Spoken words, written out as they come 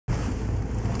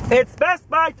It's Best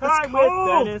Buy time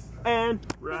with Dennis and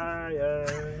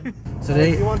Ryan. So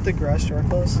today, you want the garage door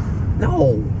closed?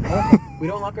 No. We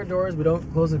don't lock our doors. We don't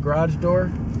close the garage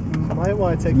door. You might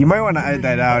want to take. You might want to edit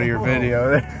that out of your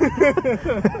video.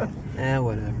 Whatever.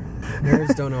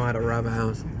 Nerds don't know how to rob a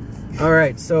house. All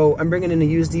right, so I'm bringing in a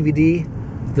used DVD,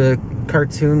 the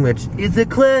cartoon, which is a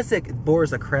classic. It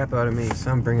bores the crap out of me,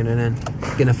 so I'm bringing it in.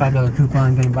 Getting a $5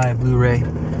 coupon, gonna buy a Blu-ray.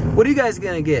 What are you guys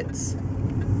gonna get? Let's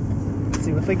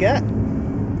see what they get.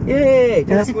 Yay!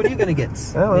 Dennis, what are you gonna get?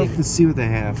 Well, let's see what they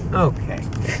have. Okay.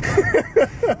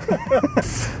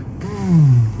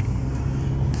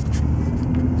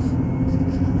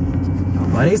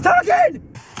 Nobody's talking!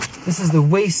 This is the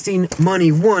Wasting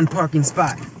Money 1 parking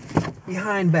spot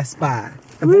behind Best Buy.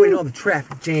 Avoiding all the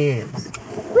traffic jams.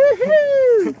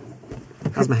 Woohoo!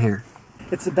 How's my hair?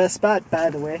 It's the best spot, by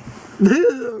the way.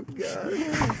 Oh,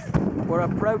 God. We're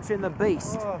approaching the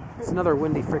Beast. It's another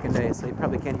windy freaking day, so you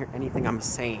probably can't hear anything I'm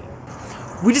saying.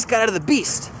 We just got out of the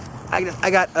Beast. I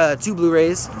got 2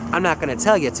 Blu-rays. I'm not going to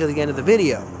tell you till the end of the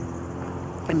video.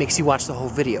 It makes you watch the whole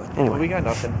video. Anyway. We got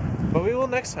nothing. But we will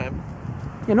next time.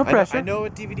 Yeah, no pressure. I know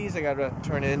what DVDs I gotta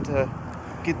turn in to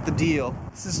get the deal.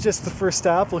 This is just the first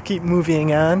stop. We'll keep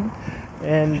moving on,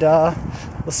 and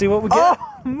we'll see what we get. Oh,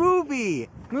 moving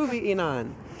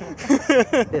on.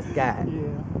 This guy.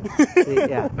 Yeah. See,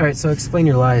 yeah. All right, so explain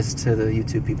your lies to the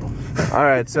YouTube people. All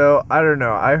right, so I don't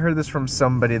know. I heard this from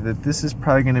somebody that this is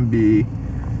probably gonna be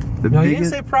the biggest. No, you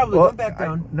didn't say probably. Don't back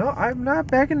down. No, I'm not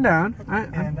backing down.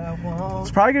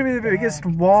 It's probably gonna be the biggest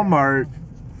Walmart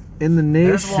in the nation.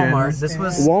 There's Walmart. This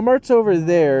was Walmart's over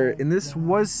there, and this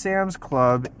was Sam's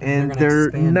Club, and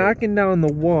they're knocking down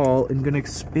the wall and gonna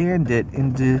expand it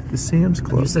into the Sam's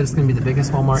Club. You said it's gonna be the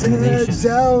biggest Walmart in the nation.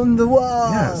 Tear down the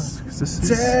wall. Yes.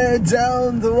 Tear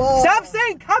down the wall. Stop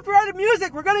saying copyrighted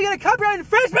music. We're gonna get a copyright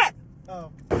infringement.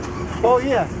 Oh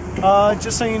yeah.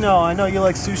 Just so you know, I know you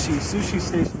like sushi. Sushi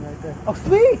station right there. Oh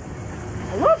sweet.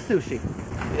 I love sushi.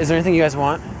 Is there anything you guys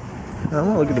want? I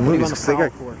want to look at the movies because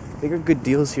they got good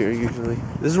deals here usually.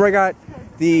 This is where I got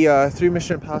the 3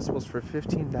 Mission Impossibles for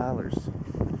 $15.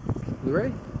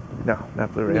 Blu-ray? No,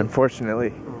 not Blu-ray,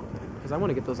 unfortunately. Because I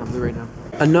want to get those on Blu-ray now.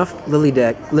 Enough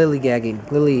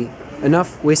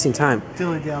enough wasting time.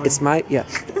 Dilly-dally. It's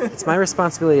my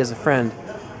responsibility as a friend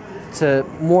to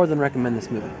more than recommend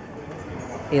this movie.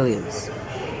 Aliens.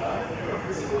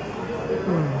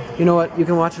 You know what? You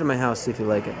can watch it in my house if you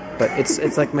like it. But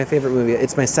it's like my favorite movie.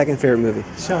 It's my second favorite movie.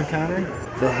 Sean Connery.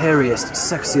 The hairiest,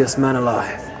 sexiest man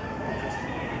alive.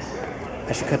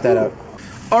 I should cut that out.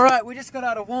 Alright, we just got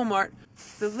out of Walmart.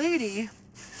 The lady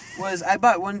I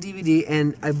bought 1 DVD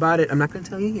and I bought it, I'm not going to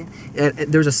tell you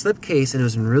again. There was a slipcase and it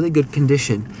was in really good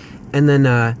condition. And then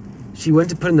she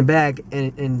went to put it in the bag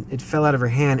and it fell out of her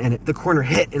hand and the corner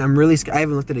hit and I'm really scared. I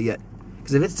haven't looked at it yet.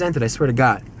 Because if it's dented, I swear to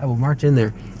God, I will march in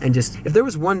there and just, if there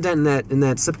was 1 dent in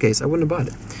that slipcase, I wouldn't have bought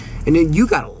it. And then you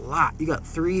got a lot. You got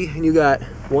 3 and you got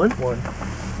 1? 1.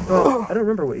 Oh, I don't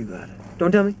remember what you got.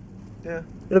 Don't tell me. Yeah.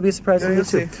 It'll be a surprise to you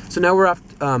too. So now we're off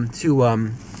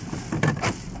to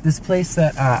this place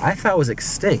that I thought was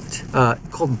extinct,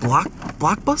 called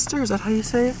Blockbuster. Is that how you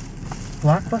say it?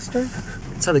 Blockbuster?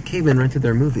 That's how the cavemen rented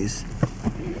their movies.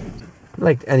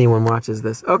 Like anyone watches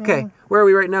this. Okay, where are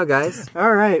we right now, guys?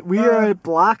 All right, we are at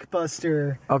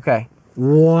Blockbuster. Okay.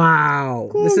 Wow.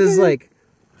 Cool, this is like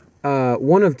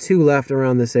 1 of 2 left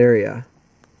around this area.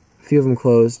 A few of them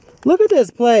closed. Look at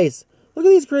this place. Look at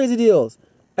these crazy deals.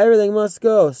 Everything must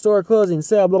go. Store closing.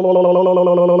 Sale. Blah, blah, blah, blah,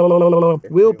 blah, blah.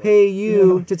 We'll pay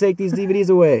you to take these DVDs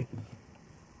away.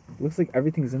 Looks like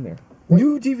everything's in there.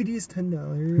 New DVDs,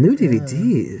 $10. New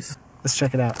DVDs. Let's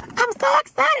check it out. I'm so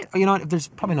excited. Oh, you know what? There's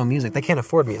probably no music. They can't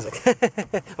afford music.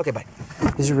 Okay, bye.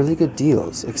 These are really good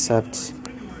deals, except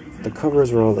the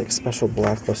covers are all like special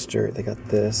Blockbuster. They got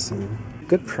this and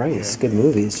good price, good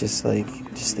movies. Just the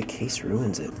case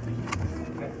ruins it.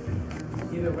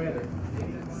 Either way, they're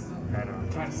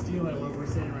trying to steal it what we're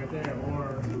saying right there,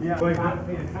 or not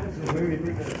paying attention. Maybe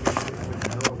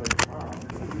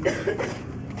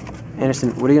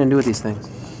Anderson, what are you gonna do with these things?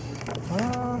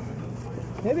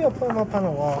 Maybe I'll put them up on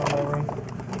a wall in my room.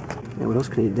 Yeah, what else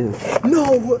can you do?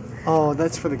 No! Oh,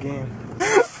 that's for the game.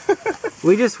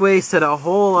 We just wasted a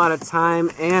whole lot of time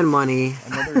and money.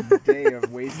 Another day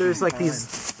of wasting. There's like these.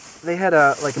 They had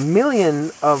like 1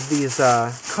 million of these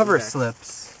cover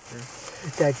slips.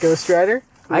 That Ghost Rider.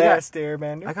 I got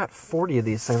Airbender. 40 of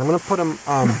these things. I'm gonna put them.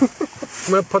 I'm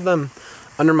gonna put them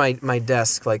under my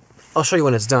desk. Like I'll show you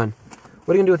when it's done.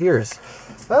 What are you gonna do with yours?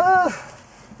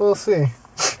 We'll see.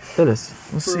 Dennis.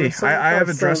 We'll see. I have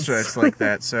a dresser that's like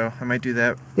that, so I might do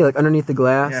that. Yeah, like underneath the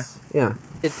glass. Yeah.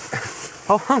 Yeah.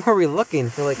 How long were we looking?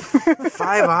 For like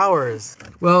 5 hours.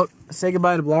 Well, say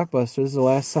goodbye to Blockbuster. This is the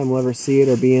last time we'll ever see it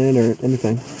or be in it or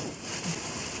anything.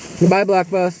 Goodbye,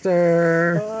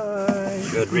 Blockbuster. Bye.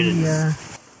 Good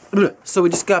riddance. Yeah. So we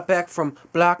just got back from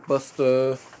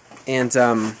Blockbuster, and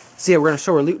so yeah, we're gonna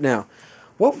show our loot now.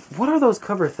 What are those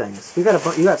cover things? You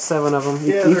got 7 of them.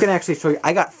 You can actually show you.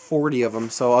 I got 40 of them,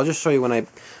 so I'll just show you when I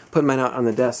put mine out on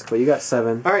the desk. But you got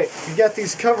 7. All right, we got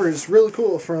these covers, really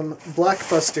cool, from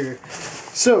Blockbuster.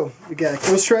 So we got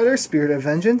Ghost Rider: Spirit of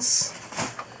Vengeance,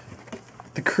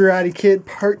 The Karate Kid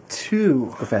Part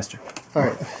 2. Go faster. All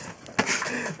right.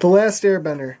 The Last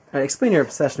Airbender. All right, explain your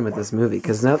obsession with this movie,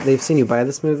 because now they've seen you buy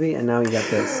this movie, and now you got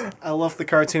this. I love the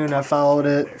cartoon. I followed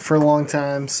it for a long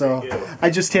time, so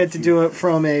I just had to do it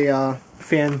from a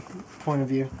fan point of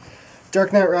view.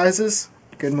 Dark Knight Rises,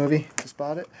 good movie. Just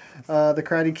bought it. The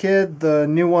Karate Kid, the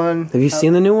new one. Have you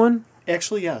seen the new one?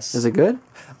 Actually, yes. Is it good?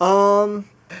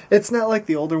 It's not like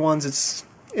the older ones.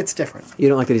 It's different. You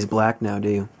don't like that he's black now, do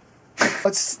you?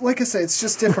 It's like I say, it's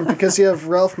just different because you have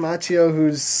Ralph Macchio,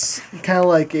 who's kind of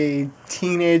like a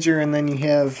teenager, and then you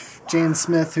have Jane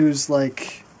Smith, who's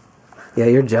like. Yeah,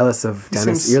 you're jealous of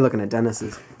Dennis. You're looking at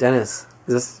Dennis's. Dennis,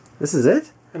 this is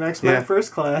it? An X-Men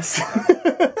First Class.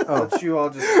 Oh, you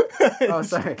all just. Oh,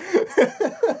 sorry.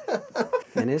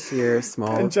 Finish your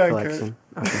small collection.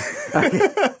 Okay.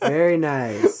 Very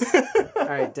nice. All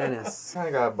right, Dennis. I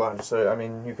got a bunch, so I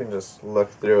mean, you can just look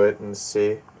through it and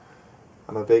see.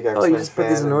 I'm a big X-Men fan. Oh, you just put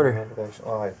these in order.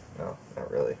 Oh, no, not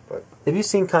really, but. Have you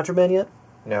seen Contraband yet?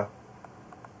 No.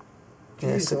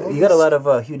 Yeah, so you got a lot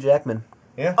of Hugh Jackman.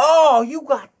 Yeah. Oh, you.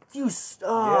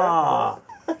 Oh.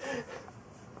 Yeah.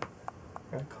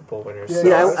 Got a couple winners.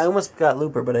 Yeah, I almost got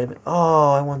Looper, but I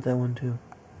want that one too.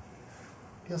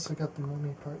 You also got the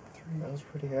Mummy Part 3. I was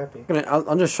pretty happy.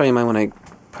 I'll just show you mine when I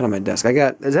put it on my desk.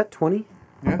 Is that 20?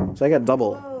 Yeah. So I got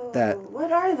double that.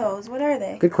 What are those? What are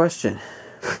they? Good question.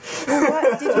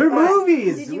 What? They're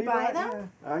movies. Did you buy them?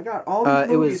 Yeah. I got all these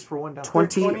movies for $1.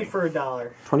 20 for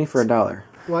 $1. 20 for $1.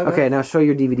 Why not? Okay, now show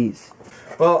your DVDs.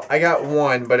 Well, I got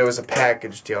one, but it was a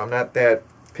package deal. I'm not that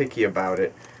picky about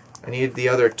it. I needed the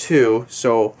other 2,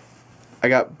 so I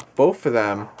got both of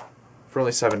them for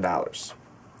only $7.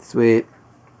 Sweet.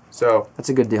 So that's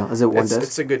a good deal. Is it one disc?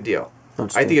 It's a good deal. No,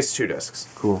 I think it's 2 discs.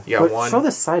 Cool. Yeah, one. Show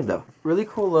the side though. Really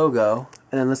cool logo,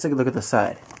 and then let's take a look at the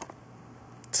side.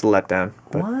 It's a letdown.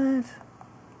 What?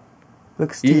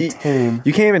 Looks too tame.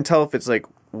 You can't even tell if it's like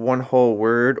one whole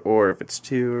word or if it's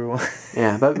 2 or 1.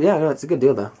 Yeah, but yeah, no, it's a good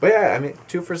deal though. But yeah, I mean,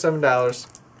 2 for $7.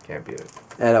 Can't beat it.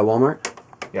 At Walmart?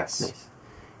 Yes. Nice.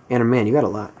 And man, you got a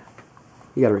lot.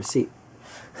 You got a receipt.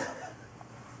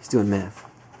 He's doing math.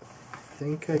 I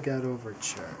think I got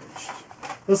overcharged.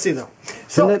 We'll see though.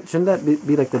 Shouldn't that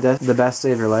be like the best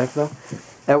day of your life though?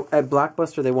 At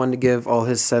Blockbuster, they wanted to give all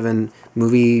his 7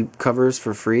 movie covers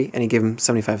for free, and he gave them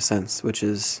 75 cents, which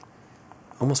is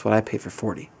almost what I paid for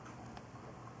 40.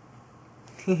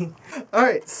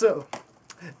 Alright, so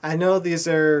I know these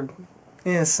are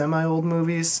semi-old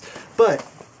movies, but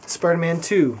Spider-Man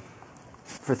 2.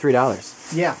 For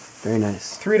 $3. Yeah. Very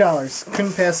nice. $3.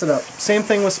 Couldn't pass it up. Same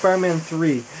thing with Spider-Man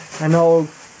 3. I know,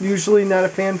 usually not a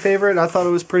fan favorite. I thought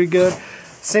it was pretty good.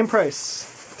 Same price.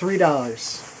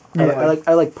 $3. Yeah.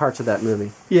 I like parts of that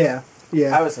movie. Yeah.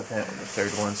 Yeah. I was a fan of the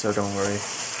 3rd one, so don't worry.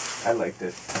 I liked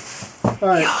it.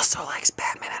 Alright. He also likes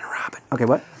Batman and Robin. Okay,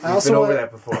 what? I've been over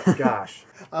that before. Gosh.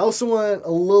 I also went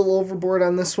a little overboard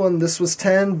on this one. This was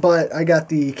 10, but I got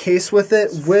the case with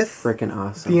it with freaking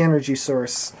awesome. The energy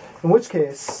source. In which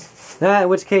case? In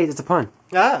which case, it's a pun.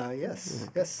 Ah, yes,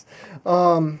 yes.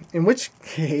 In which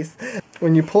case,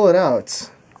 when you pull it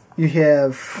out, you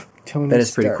have Tony Stark. That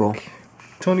is pretty cool.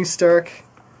 Tony Stark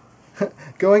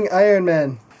going Iron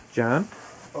Man. John?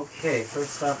 Okay,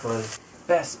 first stop was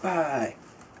Best Buy.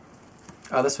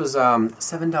 Oh, this was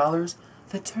 $7.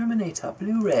 The Terminator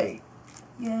Blu-ray.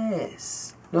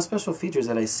 Yes. No special features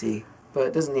that I see, but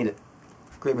it doesn't need it.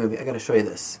 Great movie. I gotta show you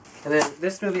this. And then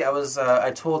this movie,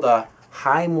 I told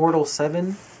Immortal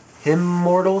 7,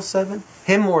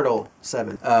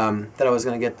 that I was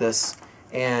gonna get this,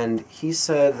 and he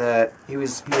said that he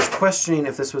was questioning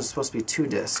if this was supposed to be 2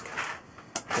 disc.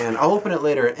 And I'll open it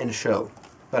later and show.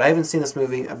 But I haven't seen this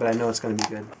movie, but I know it's gonna be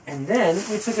good. And then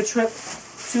we took a trip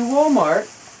to Walmart,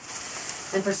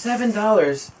 and for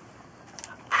 $7.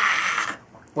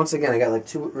 Once again, I got like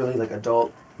 2 really like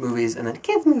adult movies and then a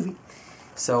kids movie.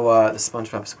 So the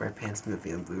SpongeBob SquarePants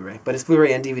movie on Blu-ray, but it's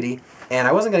Blu-ray and DVD. And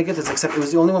I wasn't gonna get this except it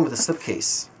was the only one with a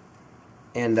slipcase,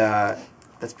 and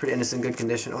that's pretty. And it's in good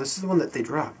condition. Oh, this is the one that they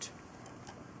dropped.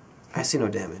 I see no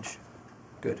damage.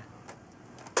 Good.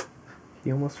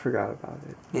 He almost forgot about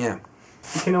it. Yeah.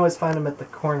 You can always find them at the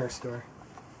corner store.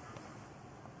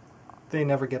 They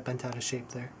never get bent out of shape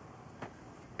there.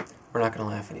 We're not going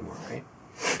to laugh anymore, right?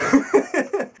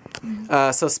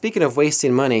 So speaking of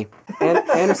wasting money,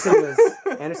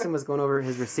 Anderson was going over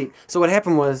his receipt. So what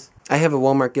happened was, I have a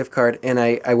Walmart gift card, and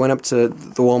I went up to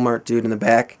the Walmart dude in the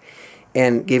back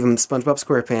and gave him SpongeBob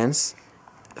SquarePants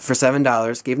for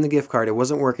 $7, gave him the gift card. It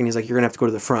wasn't working. He's like, you're going to have to go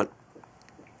to the front.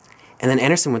 And then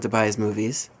Anderson went to buy his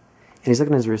movies, and he's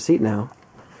looking at his receipt now.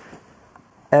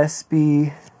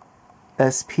 SP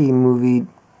movie.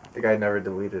 The guy never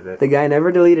deleted it. The guy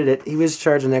never deleted it. He was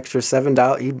charged an extra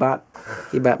 $7. He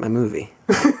bought my movie.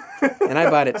 And I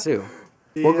bought it too.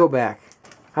 Yeah. We'll go back.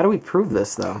 How do we prove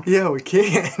this though? Yeah, we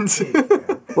can't.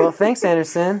 Well, thanks,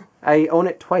 Anderson. I own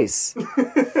it twice.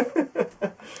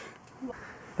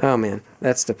 Oh man,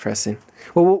 that's depressing.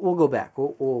 Well, we'll go back.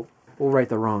 We'll right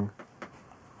the wrong.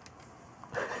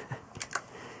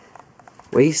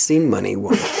 Wasting money.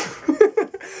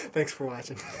 Thanks for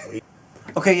watching.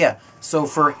 Okay, yeah. So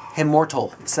for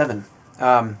Immortal 7,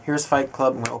 here's Fight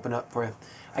Club. I'm going to open up for you.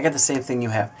 I got the same thing you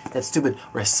have. That stupid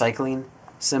recycling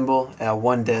symbol,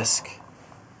 one disc.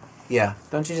 Yeah.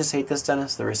 Don't you just hate this,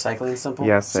 Dennis? The recycling symbol?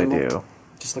 Yes, I do.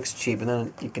 Just looks cheap, and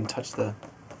then you can touch the...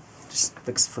 Just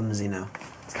looks flimsy now.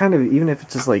 It's kind of, even if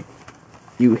it's just like,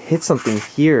 you hit something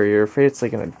here, you're afraid it's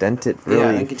like going to dent it really. Yeah,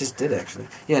 I think it just did, actually.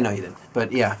 Yeah, no, you didn't.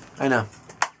 But yeah, I know.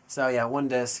 So yeah, one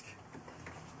disc.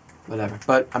 Whatever.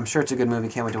 But I'm sure it's a good movie.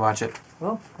 Can't wait to watch it.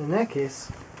 Well, in that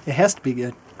case, it has to be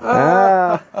good.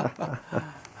 Ah.